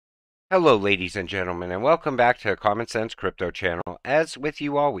Hello, ladies and gentlemen, and welcome back to Common Sense Crypto channel. As with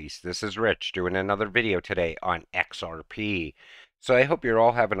you always, this is Rich doing another video today on XRP. So I hope you're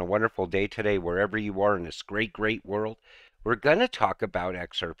all having a wonderful day today wherever you are in this great world. We're going to talk about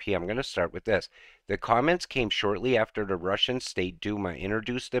XRP. I'm going to start with this. The comments came shortly after the Russian State Duma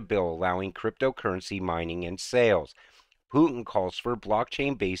introduced a bill allowing cryptocurrency mining and sales. Putin calls for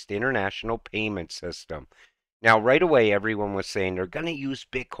blockchain-based international payment system. Now, right away, everyone was saying they're going to use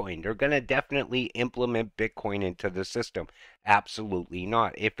Bitcoin. They're going to definitely implement Bitcoin into the system. Absolutely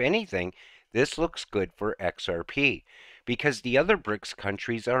not. If anything, this looks good for XRP because the other BRICS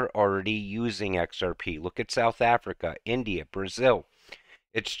countries are already using XRP. Look at South Africa, India, Brazil.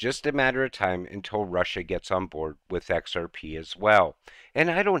 It's just a matter of time until Russia gets on board with XRP as well.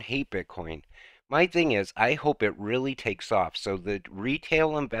 And I don't hate Bitcoin. My thing is, I hope it really takes off so the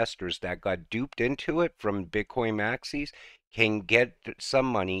retail investors that got duped into it from Bitcoin maxis can get some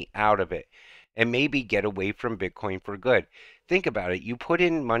money out of it and maybe get away from Bitcoin for good. Think about it. You put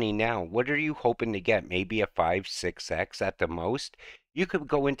in money now. What are you hoping to get? Maybe a 5, 6x at the most? You could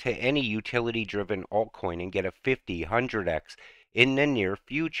go into any utility driven altcoin and get a 50, 100x in the near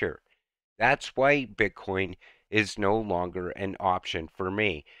future. That's why Bitcoin is no longer an option for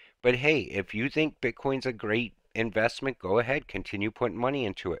me. But hey, if you think Bitcoin's a great investment, go ahead, continue putting money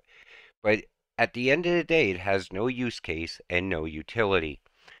into it. But at the end of the day, it has no use case and no utility.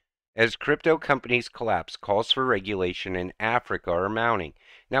 As crypto companies collapse, calls for regulation in Africa are mounting.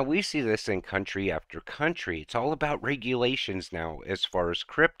 Now, we see this in country after country. It's all about regulations now as far as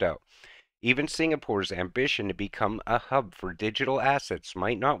crypto. Even Singapore's ambition to become a hub for digital assets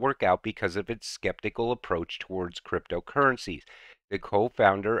might not work out because of its skeptical approach towards cryptocurrencies, the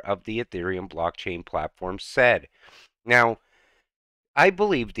co-founder of the Ethereum blockchain platform said. Now, I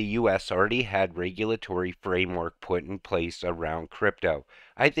believe the US already had regulatory framework put in place around crypto.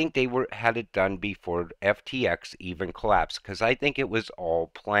 I think they had it done before FTX even collapsed because I think it was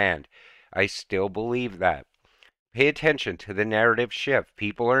all planned. I still believe that. Pay attention to the narrative shift.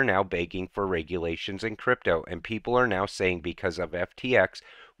 People are now begging for regulations in crypto, and people are now saying because of FTX,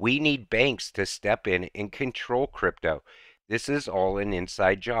 we need banks to step in and control crypto. This is all an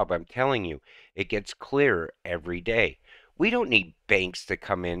inside job, I'm telling you. It gets clearer every day. We don't need banks to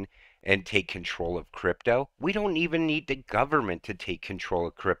come in and take control of crypto. We don't even need the government to take control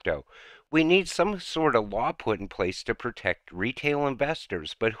of crypto. We need some sort of law put in place to protect retail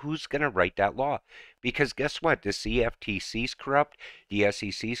investors, but who's going to write that law? Because guess what? The CFTC's corrupt, the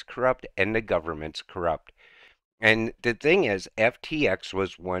SEC's corrupt, and the government's corrupt. And the thing is, FTX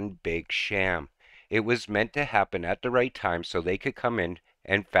was one big sham. It was meant to happen at the right time so they could come in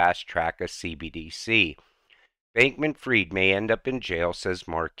and fast track a CBDC. Bankman-Fried may end up in jail, says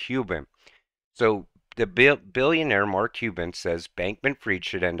Mark Cuban. So the billionaire Mark Cuban says Bankman-Fried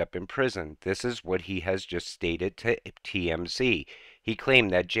should end up in prison. This is what he has just stated to TMZ. He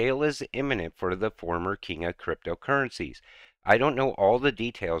claimed that jail is imminent for the former king of cryptocurrencies. I don't know all the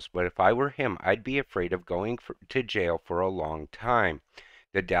details, but if I were him, I'd be afraid of going to jail for a long time,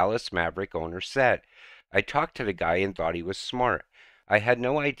 the Dallas Maverick owner said. I talked to the guy and thought he was smart. I had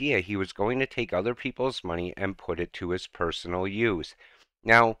no idea he was going to take other people's money and put it to his personal use.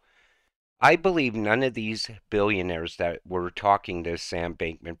 Now, I believe none of these billionaires that were talking to Sam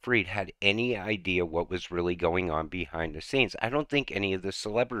Bankman-Fried had any idea what was really going on behind the scenes. I don't think any of the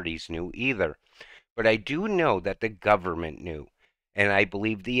celebrities knew either. But I do know that the government knew. And I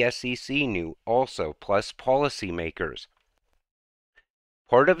believe the SEC knew also, plus policymakers.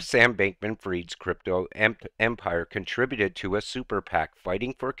 Part of Sam Bankman-Fried's crypto empire contributed to a super PAC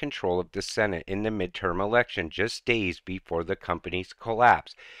fighting for control of the Senate in the midterm election just days before the company's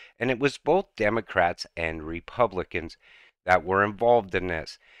collapse, and it was both Democrats and Republicans that were involved in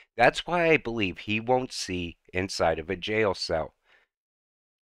this. That's why I believe he won't see inside of a jail cell.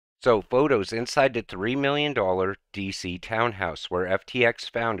 So, photos inside the $3 million DC townhouse where FTX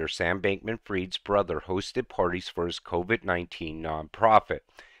founder Sam Bankman-Fried's brother hosted parties for his COVID-19 nonprofit.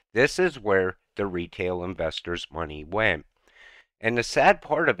 This is where the retail investors' money went. And the sad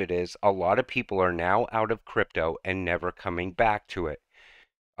part of it is a lot of people are now out of crypto and never coming back to it.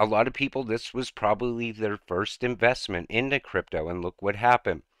 A lot of people, this was probably their first investment into crypto, and look what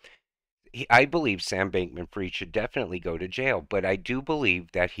happened. I believe Sam Bankman-Fried should definitely go to jail, but I do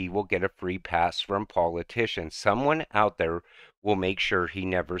believe that he will get a free pass from politicians. Someone out there will make sure he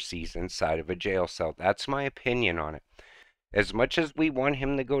never sees inside of a jail cell. That's my opinion on it. As much as we want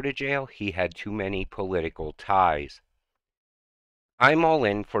him to go to jail, he had too many political ties. I'm all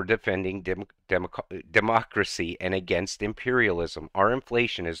in for defending democracy and against imperialism. Our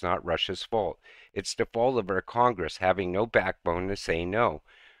inflation is not Russia's fault. It's the fault of our Congress having no backbone to say no.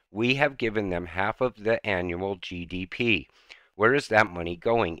 We have given them half of the annual GDP. Where is that money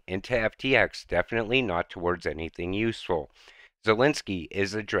going? Into FTX, definitely not towards anything useful. Zelensky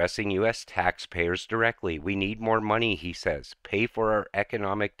is addressing U.S. taxpayers directly. We need more money, he says. Pay for our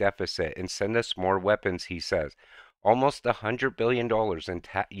economic deficit and send us more weapons, he says. Almost $100 billion in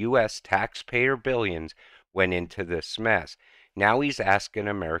U.S. taxpayer billions went into this mess. Now he's asking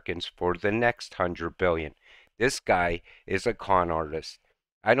Americans for the next $100 billion. This guy is a con artist.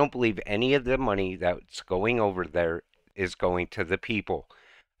 I don't believe any of the money that's going over there is going to the people.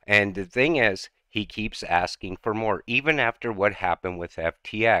 And the thing is, he keeps asking for more, even after what happened with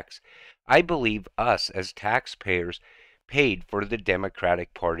FTX. I believe us as taxpayers paid for the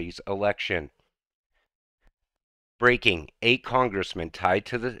Democratic Party's election. Breaking: 8 congressmen tied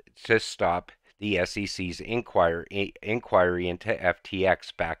to stop the SEC's inquiry into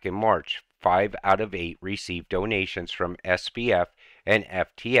FTX back in March. 5 out of 8 received donations from SBF and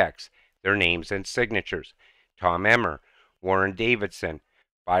FTX. Their names and signatures: Tom Emmer, Warren Davidson,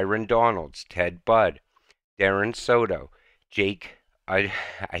 Byron Donalds, Ted Budd, Darren Soto, Jake, I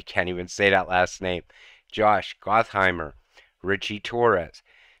can't even say that last name, Josh Gottheimer, Richie Torres.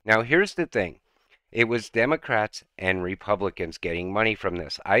 Now here's the thing. It was Democrats and Republicans getting money from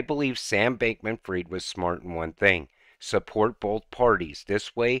this. I believe Sam Bankman-Fried was smart in one thing: support both parties.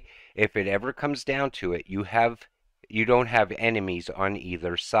 This way, if it ever comes down to it, you don't have enemies on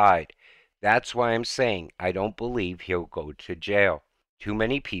either side. That's why I'm saying I don't believe he'll go to jail. Too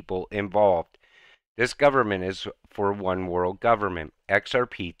many people involved. This government is for one world government.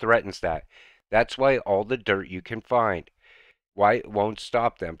 XRP threatens that. That's why all the dirt you can find. Why it won't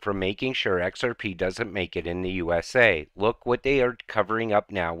stop them from making sure XRP doesn't make it in the USA. Look what they are covering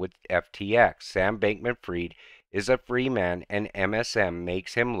up now with FTX. Sam Bankman-Fried is a free man and MSM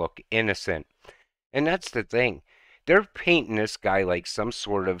makes him look innocent. And that's the thing. They're painting this guy like some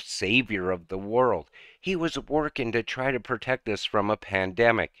sort of savior of the world. He was working to try to protect us from a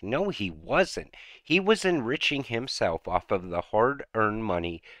pandemic. No, he wasn't. He was enriching himself off of the hard-earned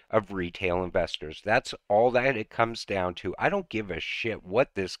money of retail investors. That's all that it comes down to. I don't give a shit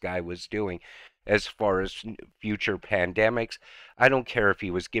what this guy was doing as far as future pandemics. I don't care if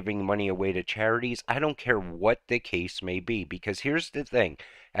he was giving money away to charities. I don't care what the case may be, because here's the thing.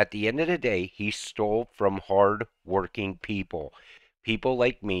 At the end of the day, he stole from hard-working people. People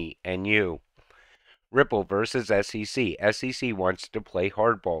like me and you. Ripple versus SEC. SEC wants to play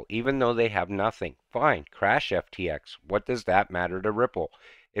hardball, even though they have nothing. Fine, crash FTX. What does that matter to Ripple?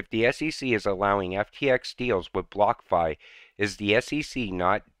 If the SEC is allowing FTX deals with BlockFi, is the SEC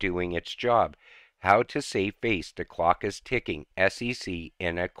not doing its job? How to save face. The clock is ticking. SEC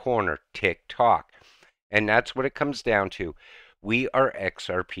in a corner. Tick tock. And that's what it comes down to. We are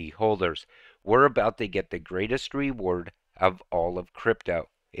XRP holders. We're about to get the greatest reward of all of crypto,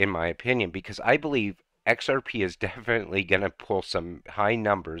 in my opinion, because I believe XRP is definitely going to pull some high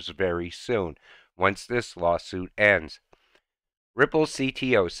numbers very soon once this lawsuit ends. Ripple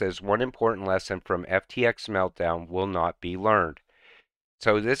CTO says one important lesson from FTX meltdown will not be learned.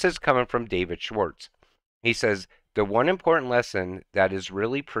 So this is coming from David Schwartz. He says, the one important lesson that is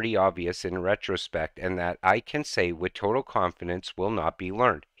really pretty obvious in retrospect and that I can say with total confidence will not be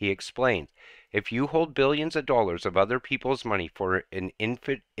learned. He explains, if you hold billions of dollars of other people's money for an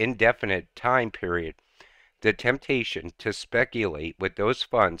indefinite time period, the temptation to speculate with those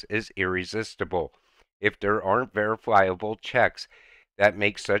funds is irresistible. If there aren't verifiable checks that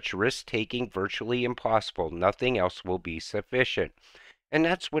make such risk-taking virtually impossible, nothing else will be sufficient. And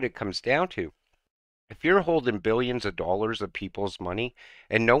that's what it comes down to. If you're holding billions of dollars of people's money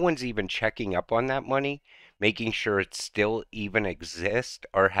and no one's even checking up on that money, making sure it still even exists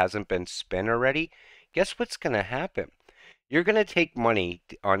or hasn't been spent already, guess what's going to happen? You're going to take money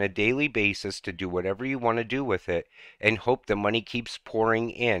on a daily basis to do whatever you want to do with it and hope the money keeps pouring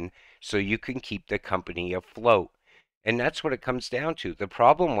in so you can keep the company afloat. And that's what it comes down to. The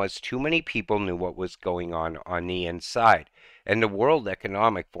problem was too many people knew what was going on the inside. And the World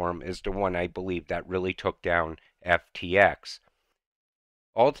Economic Forum is the one I believe that really took down FTX.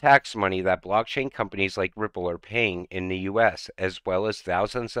 All tax money that blockchain companies like Ripple are paying in the US, as well as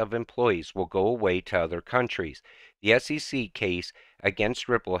thousands of employees, will go away to other countries. The SEC case against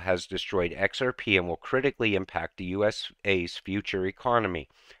Ripple has destroyed XRP and will critically impact the USA's future economy.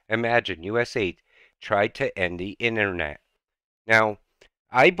 Imagine USA tried to end the internet. Now,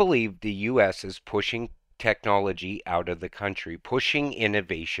 I believe the US is pushing technology out of the country, pushing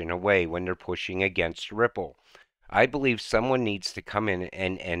innovation away when they're pushing against Ripple. I believe someone needs to come in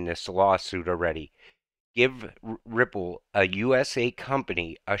and end this lawsuit already. Give Ripple, a USA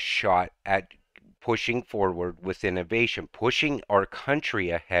company, a shot at pushing forward with innovation, pushing our country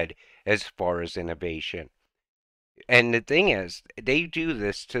ahead as far as innovation. And the thing is, they do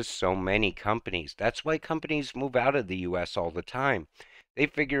this to so many companies. That's why companies move out of the US all the time. They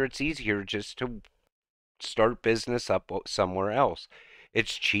figure it's easier just to start business up somewhere else.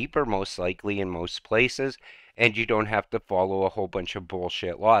 It's cheaper, most likely, in most places, and you don't have to follow a whole bunch of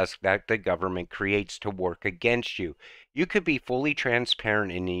bullshit laws that the government creates to work against you. You could be fully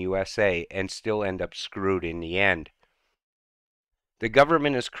transparent in the USA and still end up screwed in the end. The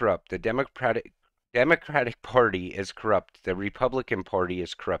government is corrupt. The Democratic Party is corrupt. The Republican Party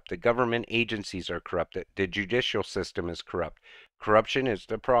is corrupt. The government agencies are corrupt. The judicial system is corrupt. Corruption is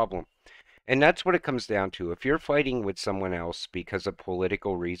the problem. And that's what it comes down to. If you're fighting with someone else because of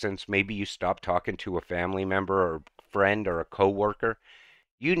political reasons, maybe you stop talking to a family member or friend or a coworker,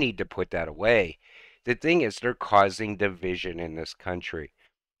 you need to put that away. The thing is, they're causing division in this country.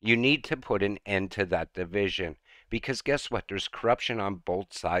 You need to put an end to that division because guess what? There's corruption on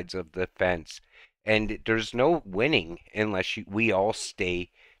both sides of the fence. And there's no winning unless we all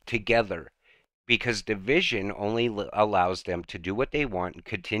stay together because division only allows them to do what they want and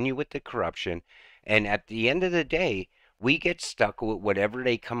continue with the corruption. And at the end of the day, we get stuck with whatever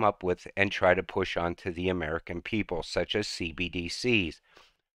they come up with and try to push onto the American people, such as CBDCs.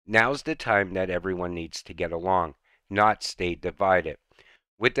 Now's the time that everyone needs to get along, not stay divided.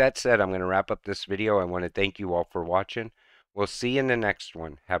 With that said, I'm going to wrap up this video. I want to thank you all for watching. We'll see you in the next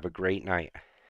one. Have a great night.